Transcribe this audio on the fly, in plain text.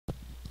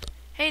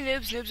Hey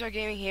noobs, Noobs Are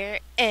Gaming here,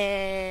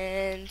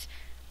 and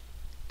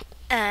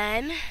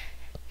I'm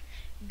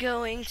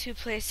going to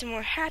play some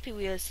more Happy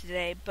Wheels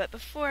today, but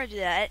before I do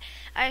that,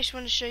 I just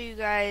want to show you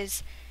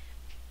guys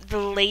the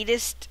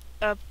latest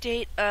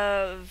update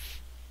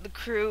of the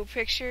crew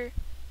picture,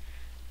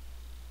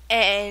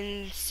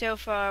 and so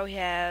far we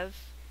have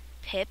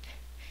Pip,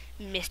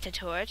 Mr.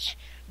 Torch.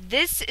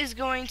 This is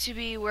going to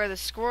be where the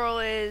squirrel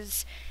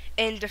is,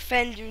 and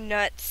Defend Your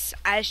Nuts.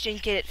 I just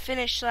didn't get it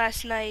finished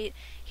last night.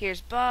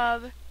 Here's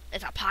Bob.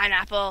 It's a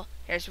pineapple.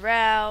 Here's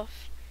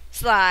Ralph.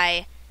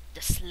 Sly,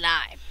 the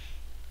slime.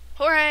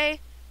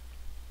 Jorge,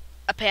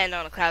 a panda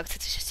on a cloud because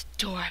it's just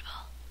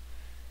adorable.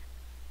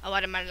 A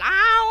watermelon.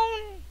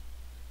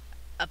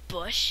 A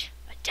bush.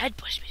 A dead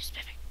bush, to be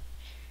specific.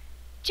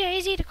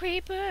 Jay-Z the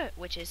creeper,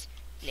 which is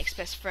Nick's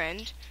best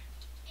friend.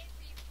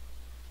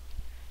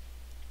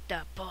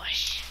 The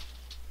bush.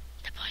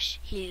 The bush.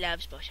 He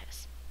loves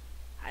bushes.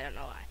 I don't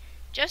know why.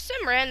 Just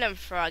some random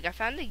frog. I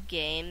found a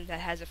game that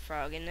has a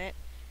frog in it.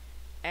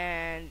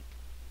 And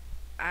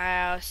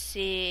I'll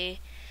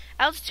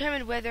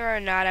determine whether or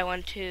not I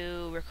want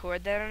to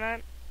record that or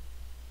not.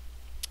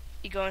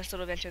 You go on this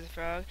little adventure of the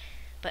frog.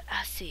 But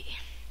I'll see.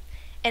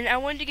 And I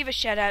wanted to give a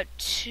shout out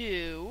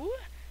to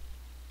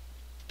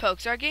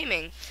Pokestar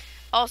Gaming,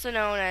 also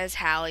known as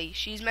Hallie.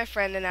 She's my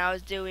friend and I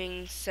was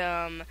doing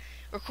some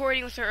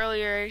recording with her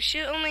earlier.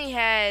 She only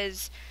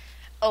has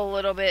a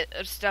little bit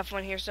of stuff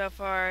on here so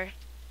far,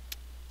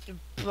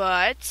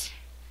 but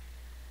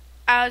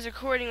I was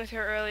recording with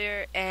her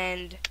earlier,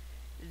 and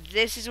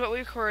this is what we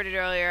recorded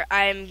earlier.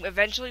 I'm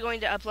eventually going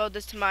to upload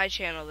this to my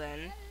channel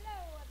then.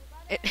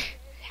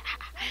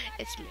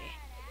 It's me.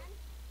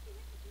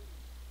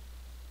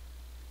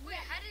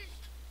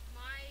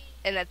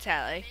 And that's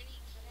Hallie.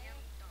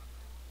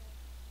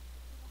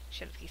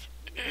 Shut up, Keith.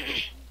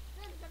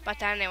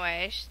 But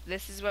anyways,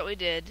 this is what we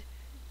did.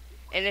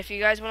 And if you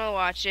guys want to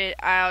watch it,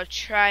 I'll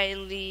try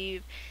and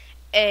leave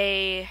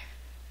a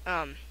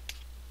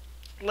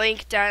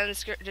link down in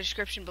the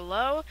description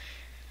below.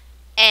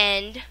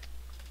 And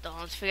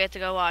don't forget to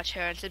go watch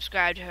her and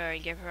subscribe to her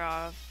and give her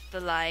all the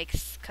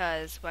likes.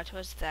 Cause what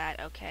was that?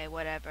 Okay,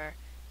 whatever.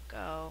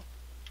 Go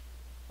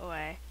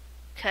away.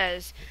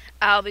 Cause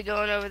I'll be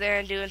going over there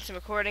and doing some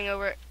recording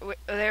over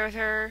there with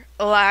her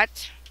a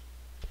lot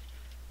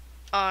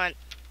on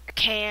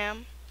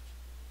cam.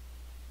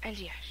 And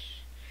yes.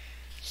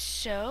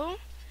 So,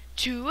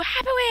 to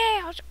Happy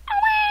Wheels!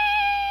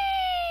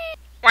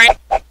 Away!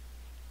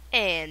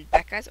 And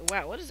back, guys.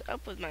 Wow, what is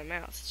up with my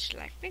mouse? It's just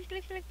like blink,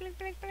 blink, blink, blink,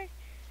 blink, blink.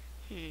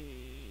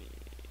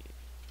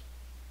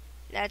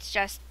 Let's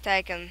just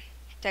take a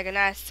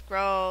nice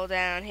scroll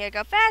down here.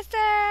 Go faster!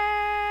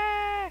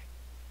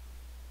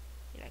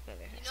 You're not going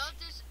there. You know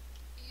this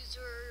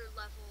user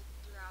level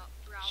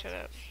browser. Shut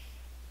up.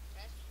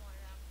 That's one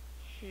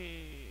of them.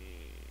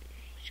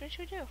 What should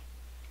we do?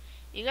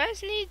 You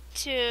guys need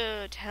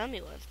to tell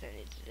me what I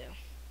need to do.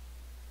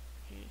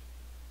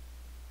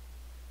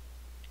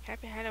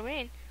 Happy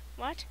Halloween.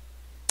 What?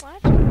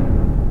 What?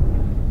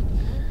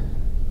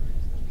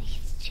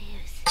 Let's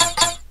choose.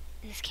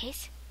 In this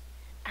case,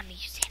 I'm gonna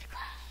use Santa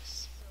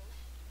Claus.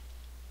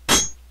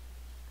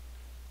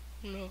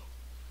 No.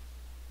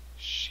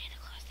 Santa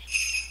Claus.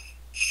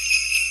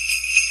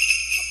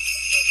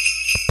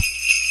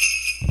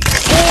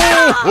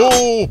 Ho,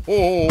 ho,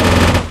 ho.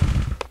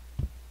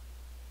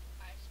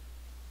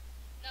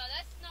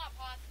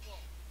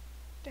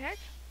 The heck?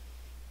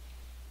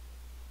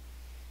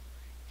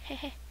 Heh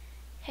heh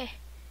heh heh.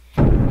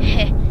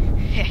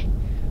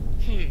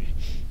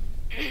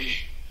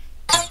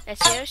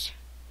 That's yours.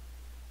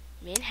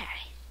 Me and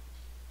Harry.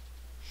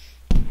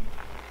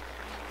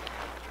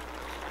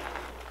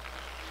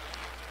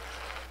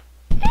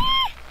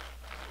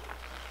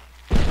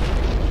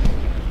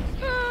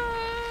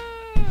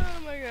 Oh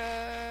my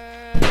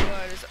god.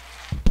 What is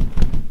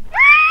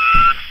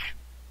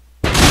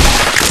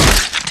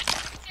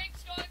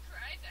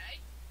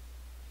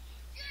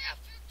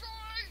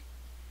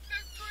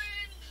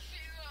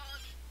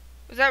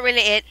Was that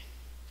really it?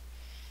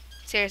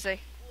 Seriously.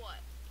 What?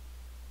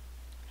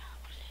 Oh,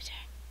 what a loser.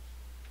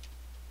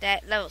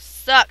 That level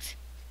sucked.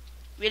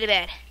 Really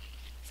bad.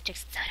 Let's drink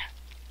some soda.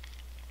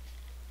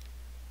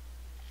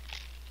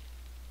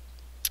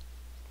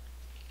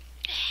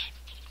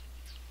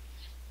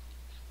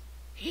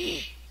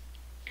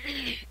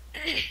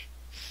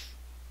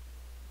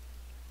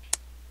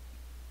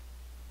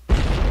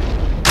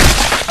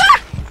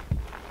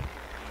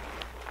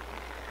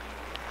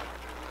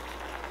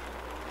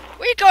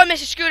 Where you going,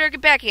 Mr. Scooter?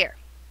 Get back here.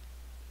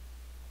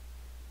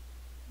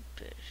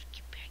 Get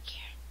back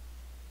here.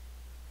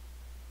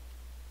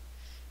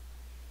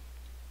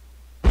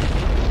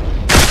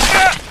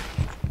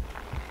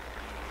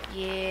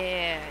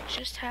 Yeah, it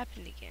just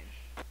happened again.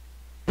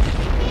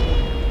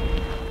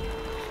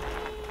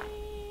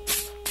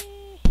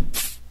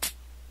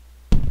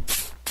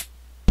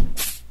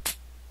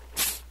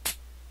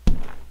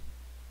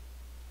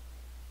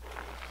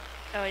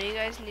 Oh, you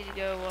guys need to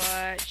go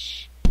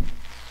watch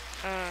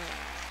what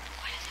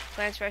is it?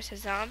 Plants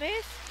vs.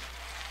 Zombies?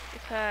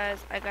 because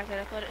I got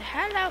that uploaded.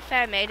 Hello,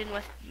 fair maiden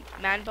with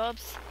man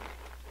bulbs.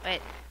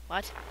 Wait,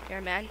 what? You're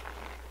a man?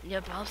 And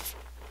you're bulbs?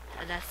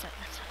 That's so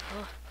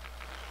cool.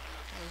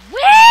 Woo!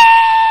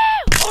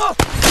 Oh!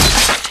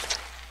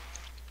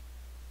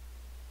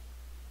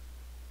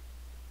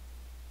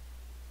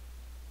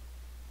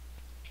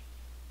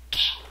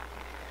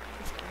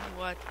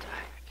 What the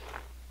heck?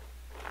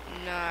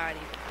 Not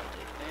even.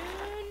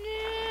 Oh,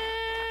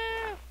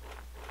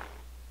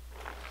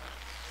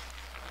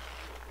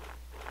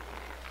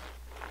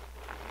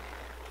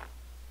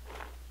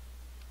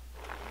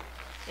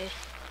 no.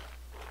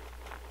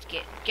 Let's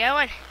get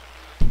going.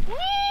 Whee!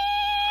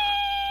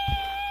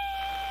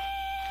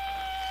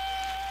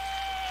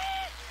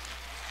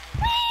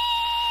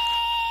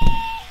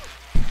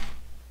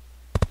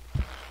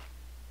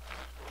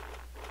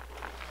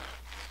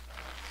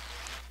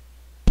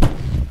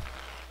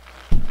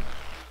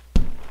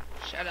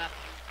 Shut up.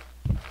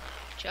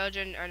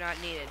 Children are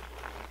not needed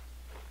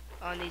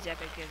on these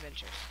epic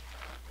adventures.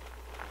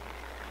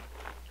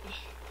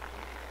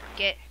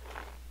 Get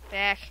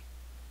back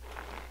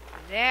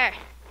there.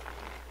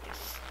 You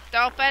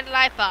stupid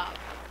light bulb.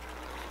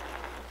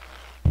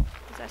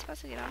 Was I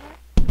supposed to get on there?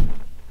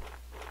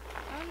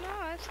 Oh no,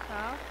 that's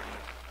cool.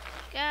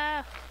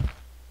 Go.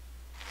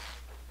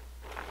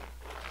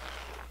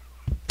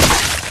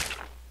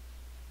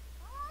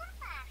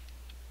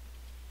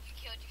 You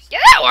killed yourself. Yeah,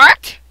 that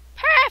worked.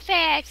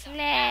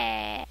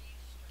 Perfectly.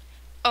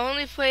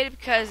 Only played it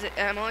because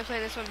I'm only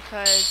playing this one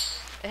because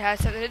it has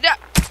something to do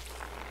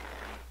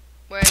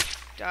with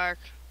Dark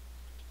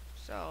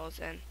Souls,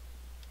 and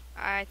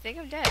I think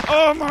I'm dead.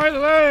 Oh, my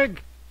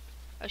leg!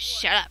 Oh,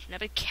 shut up!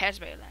 Nobody cares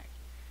about your leg.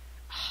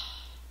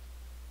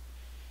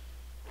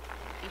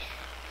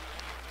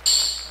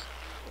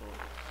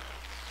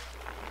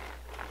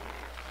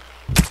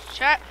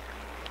 Shut,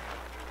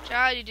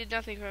 child! You did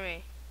nothing for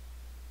me,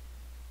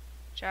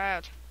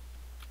 child.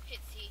 Hit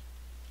C.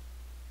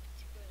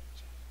 To go to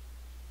chat.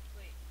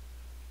 Wait.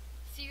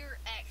 C or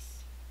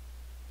X.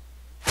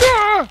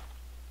 Ah!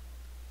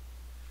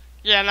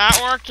 Yeah,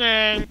 not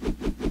working.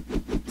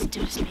 Let's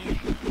do this, man.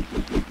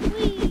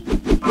 Whee!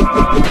 No!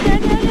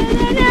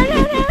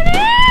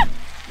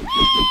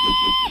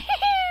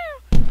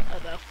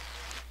 Elbow.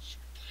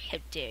 How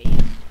dare you?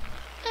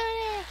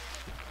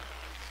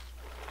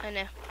 Oh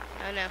no!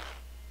 Oh no!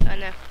 Oh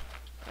no!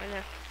 Oh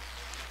no!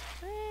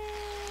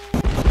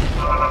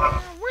 Oh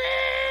no!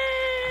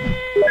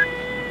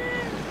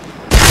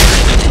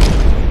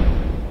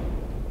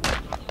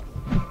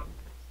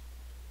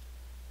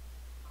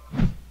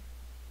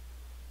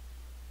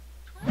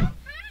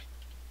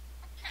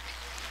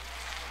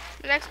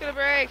 The neck's gonna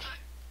break.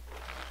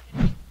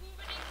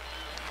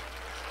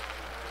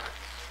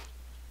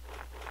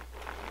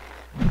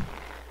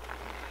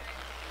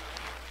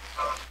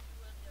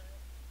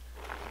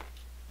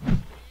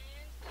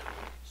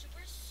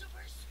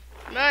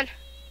 Come on.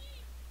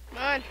 Come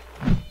on.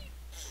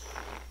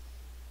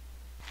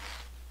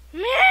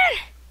 Man!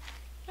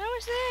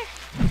 Almost there.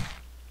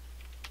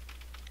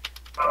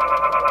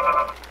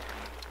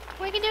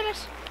 We can do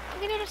this. We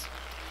can do this.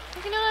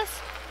 We can do this.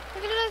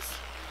 We can do this.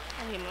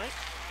 Okay, what?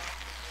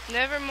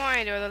 Never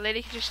mind, or the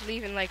lady can just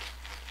leave and, like,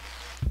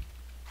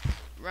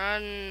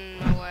 run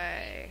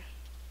away.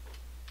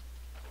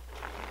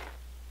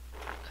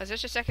 Because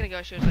just a second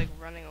ago she was, like,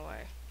 running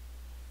away.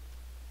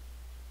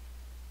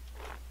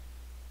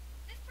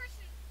 This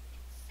person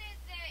said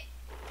that.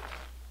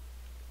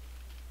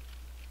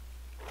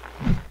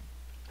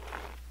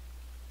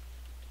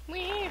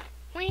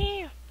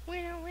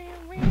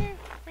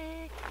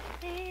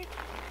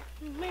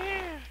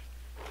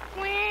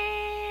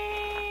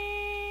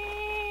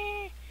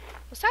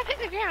 Well, stop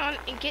hitting the ground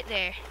and get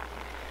there.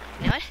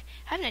 You know what?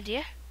 I have an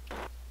idea.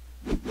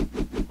 Will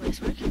this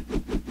work?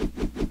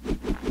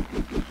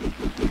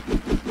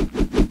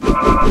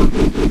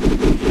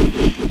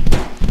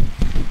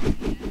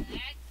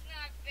 That's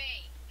not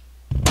fake.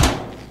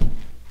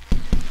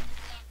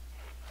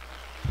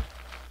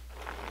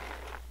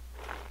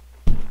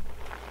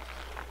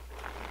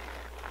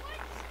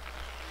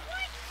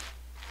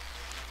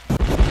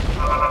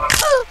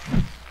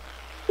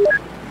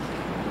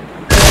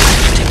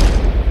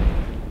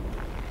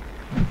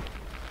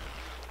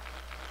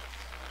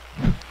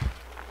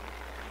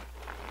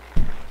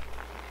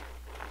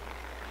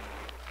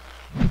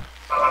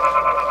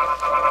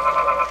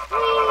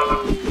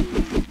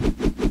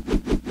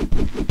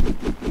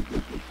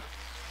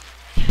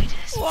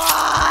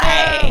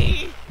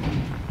 Why?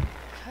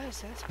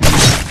 Because that's.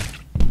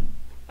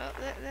 Well,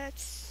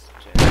 that's.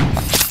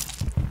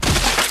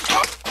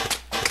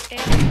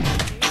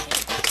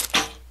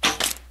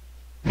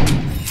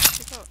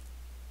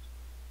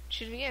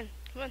 Shoot him again.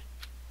 Come on.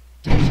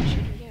 Shoot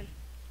him again.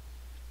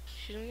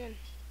 Shoot him again.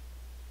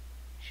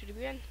 Shoot him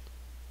again.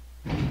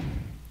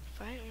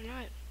 Fine or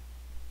not.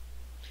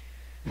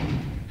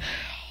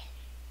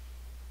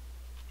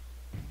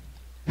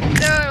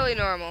 Totally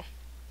normal.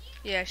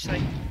 Yeah,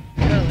 actually.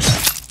 Totally.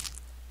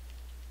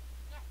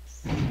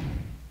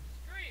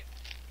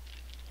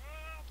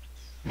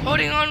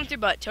 Holding on with your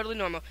butt. Totally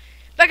normal.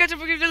 Bye guys, don't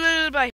forget to bye.